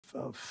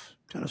of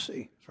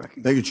Tennessee is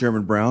recognized. Thank you,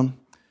 Chairman Brown,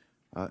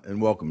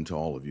 and welcome to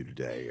all of you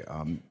today.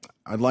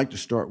 I'd like to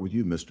start with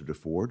you, Mr.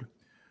 Deford.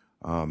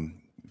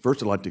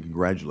 First, I'd like to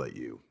congratulate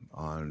you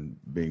on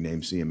being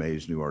named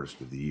CMA's New Artist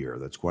of the Year.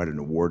 That's quite an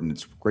award, and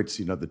it's great to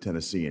see another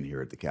Tennessean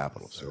here at the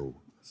Capitol, so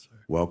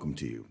welcome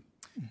to you.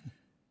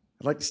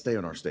 I'd like to stay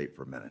on our state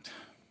for a minute.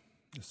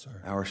 Yes, sir.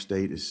 Our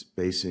state is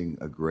facing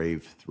a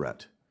grave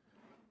threat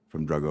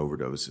from drug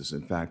overdoses.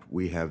 In fact,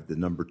 we have the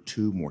number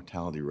 2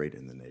 mortality rate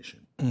in the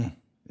nation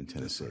in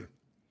Tennessee.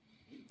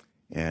 Yes,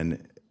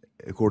 and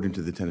according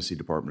to the Tennessee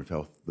Department of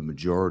Health, the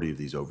majority of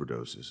these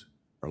overdoses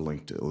are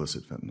linked to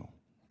illicit fentanyl.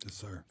 Yes,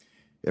 sir.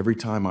 Every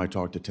time I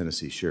talk to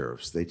Tennessee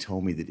sheriffs, they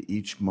tell me that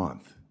each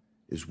month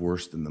is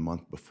worse than the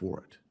month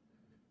before it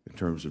in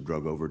terms of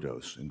drug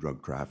overdose and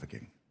drug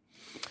trafficking.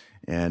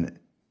 And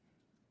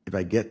if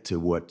I get to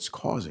what's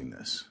causing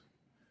this,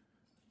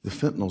 the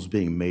fentanyl is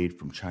being made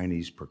from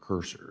Chinese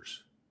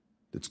precursors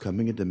that's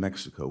coming into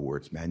Mexico where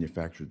it's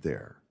manufactured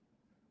there,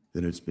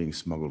 then it's being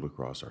smuggled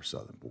across our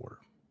southern border.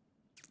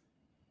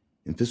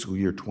 In fiscal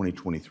year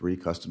 2023,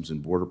 Customs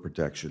and Border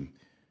Protection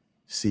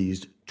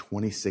seized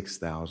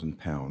 26,000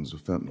 pounds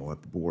of fentanyl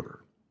at the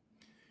border.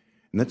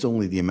 And that's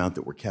only the amount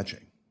that we're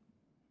catching.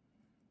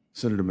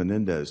 Senator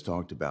Menendez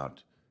talked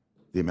about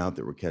the amount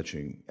that we're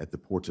catching at the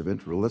ports of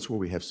entry. Well, that's where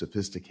we have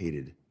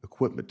sophisticated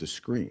equipment to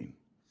screen.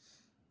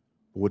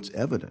 But what's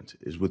evident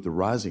is with the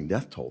rising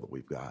death toll that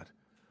we've got,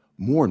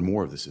 more and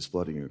more of this is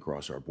flooding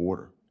across our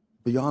border,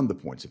 beyond the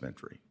points of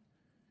entry.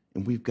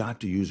 And we've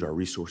got to use our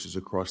resources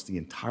across the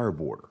entire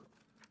border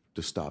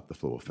to stop the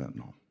flow of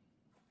fentanyl.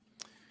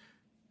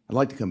 I'd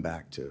like to come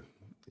back to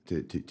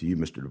you,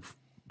 Mr.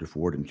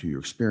 Deford, and to your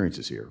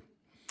experiences here.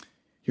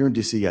 Here in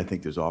D.C., I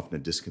think there's often a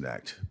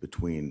disconnect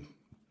between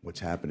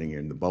what's happening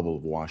in the bubble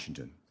of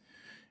Washington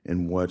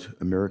and what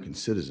American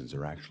citizens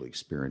are actually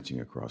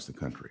experiencing across the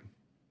country.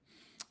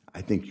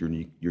 I think your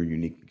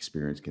unique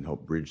experience can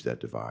help bridge that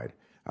divide.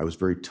 I was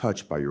very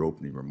touched by your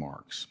opening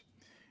remarks,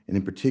 and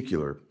in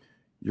particular,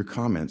 your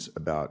comments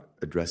about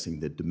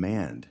addressing the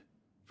demand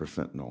for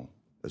fentanyl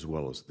as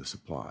well as the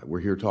supply. We're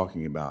here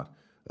talking about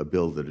a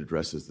bill that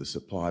addresses the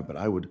supply, but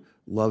I would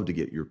love to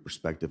get your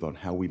perspective on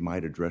how we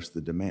might address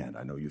the demand.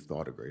 I know you've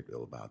thought a great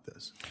deal about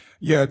this.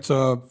 Yeah, it's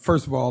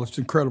first of all, it's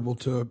incredible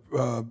to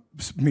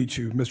meet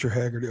you, Mr.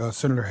 Hagerty,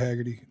 Senator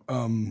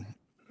Hagerty.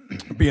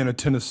 Being a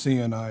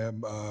Tennessean, I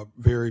am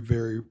very,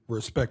 very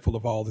respectful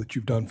of all that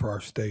you've done for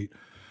our state.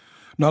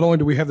 Not only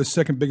do we have the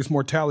second biggest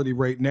mortality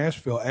rate,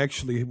 Nashville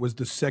actually was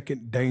the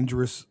second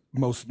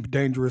most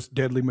dangerous,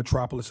 deadly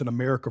metropolis in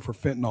America for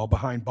fentanyl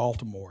behind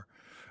Baltimore.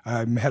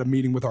 I had a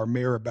meeting with our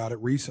mayor about it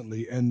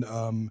recently,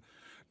 and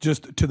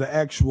just to the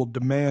actual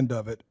demand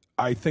of it,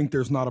 I think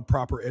there's not a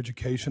proper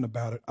education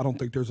about it. I don't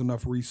think there's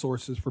enough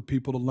resources for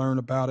people to learn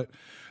about it.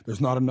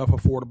 There's not enough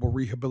affordable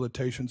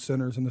rehabilitation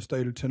centers in the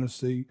state of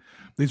Tennessee.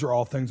 These are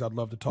all things I'd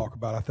love to talk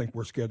about. I think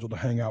we're scheduled to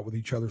hang out with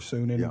each other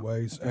soon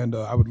anyways, and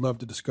I would love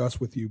to discuss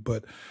with you.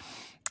 But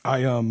I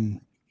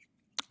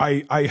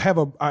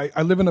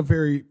live in a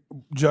very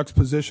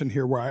juxtaposition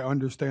here where I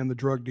understand the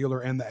drug dealer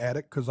and the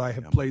addict because I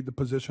have played the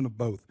position of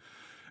both.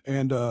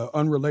 And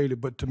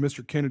unrelated, but to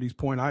Mr. Kennedy's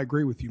point, I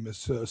agree with you,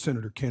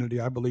 Senator Kennedy.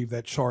 I believe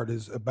that chart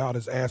is about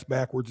as ass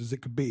backwards as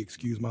it could be,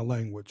 excuse my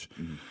language.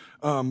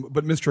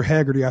 But Mr.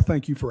 Hagerty, I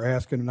thank you for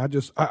asking. And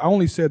I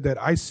only said that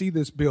I see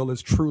this bill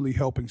as truly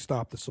helping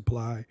stop the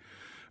supply.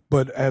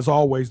 But as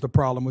always, the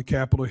problem with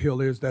Capitol Hill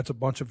is that's a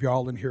bunch of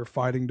y'all in here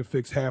fighting to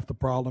fix half the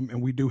problem,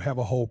 and we do have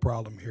a whole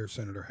problem here,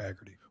 Senator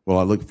Hagerty. Well,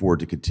 I look forward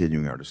to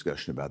continuing our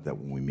discussion about that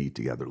when we meet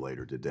together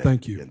later today.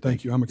 Thank you.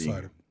 Thank you. I'm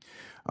excited.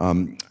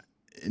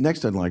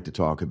 Next, I'd like to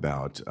talk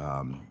about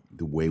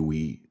the way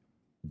we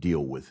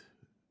deal with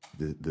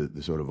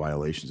the sort of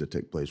violations that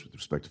take place with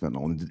respect to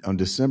fentanyl. On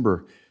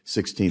December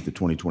 16th of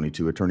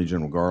 2022, Attorney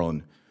General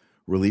Garland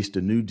released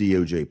a new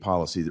DOJ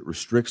policy that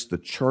restricts the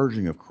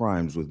charging of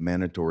crimes with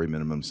mandatory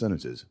minimum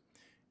sentences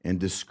and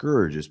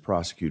discourages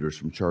prosecutors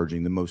from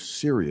charging the most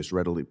serious,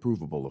 readily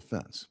provable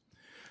offense.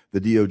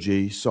 The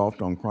DOJ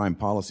soft on crime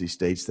policy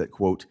states that,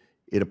 quote,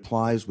 it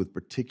applies with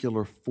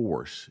particular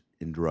force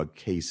in drug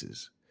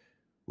cases,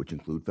 which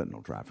include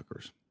fentanyl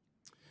traffickers.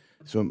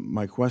 So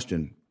my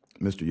question,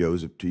 Mr.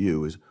 Joseph, to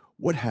you is,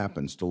 what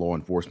happens to law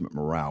enforcement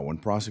morale when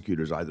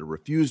prosecutors either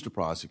refuse to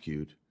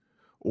prosecute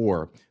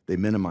or they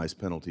minimize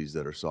penalties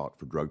that are sought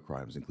for drug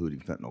crimes, including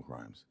fentanyl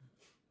crimes?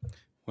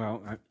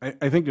 Well,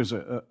 I think there's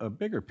a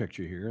bigger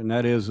picture here, and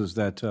that is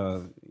that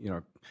the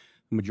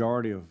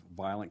majority of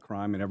violent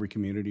crime in every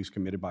community is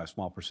committed by a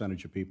small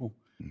percentage of people,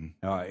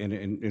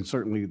 and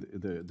certainly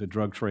the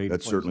drug trade.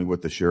 That's certainly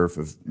what the sheriff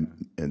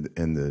and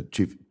the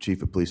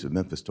chief of police of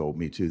Memphis told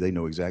me too. They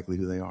know exactly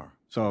who they are.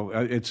 So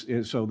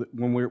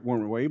when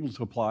we're able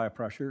to apply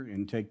pressure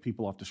and take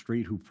people off the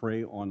street who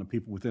prey on the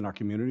people within our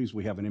communities,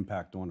 we have an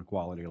impact on the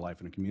quality of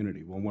life in the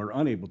community. When we're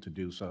unable to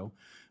do so,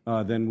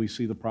 then we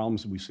see the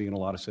problems that we see in a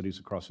lot of cities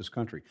across this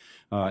country.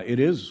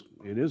 It is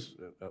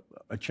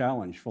a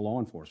challenge for law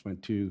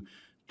enforcement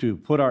to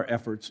put our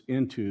efforts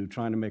into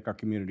trying to make our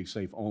community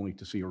safe, only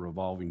to see a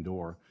revolving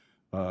door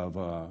of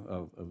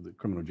the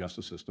criminal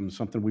justice system. It's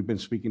something we've been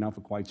speaking on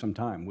for quite some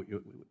time.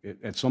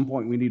 At some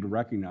point, we need to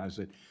recognize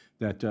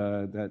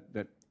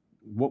that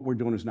what we're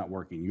doing is not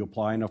working. You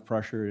apply enough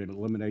pressure, it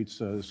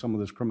eliminates some of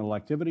this criminal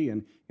activity,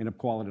 and the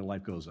quality of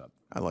life goes up.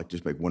 I'd like to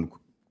just make one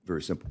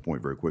very simple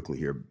point very quickly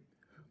here.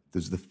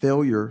 Does the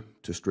failure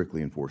to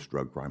strictly enforce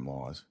drug crime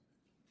laws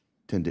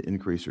tend to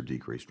increase or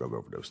decrease drug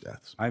overdose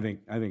deaths? I think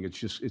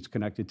it's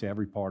connected to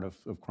every part of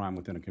crime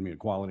within a community,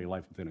 quality of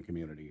life within a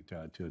community.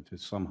 To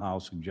somehow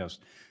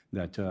suggest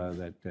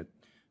that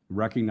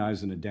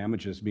recognizing the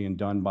damage that's being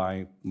done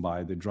by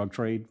the drug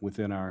trade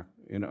within our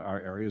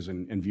areas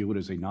and view it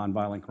as a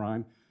nonviolent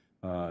crime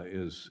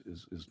is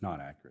not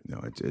accurate.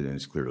 No,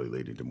 it's clearly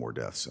leading to more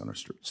deaths on our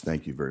streets.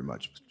 Thank you very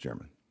much, Mr.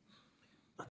 Chairman.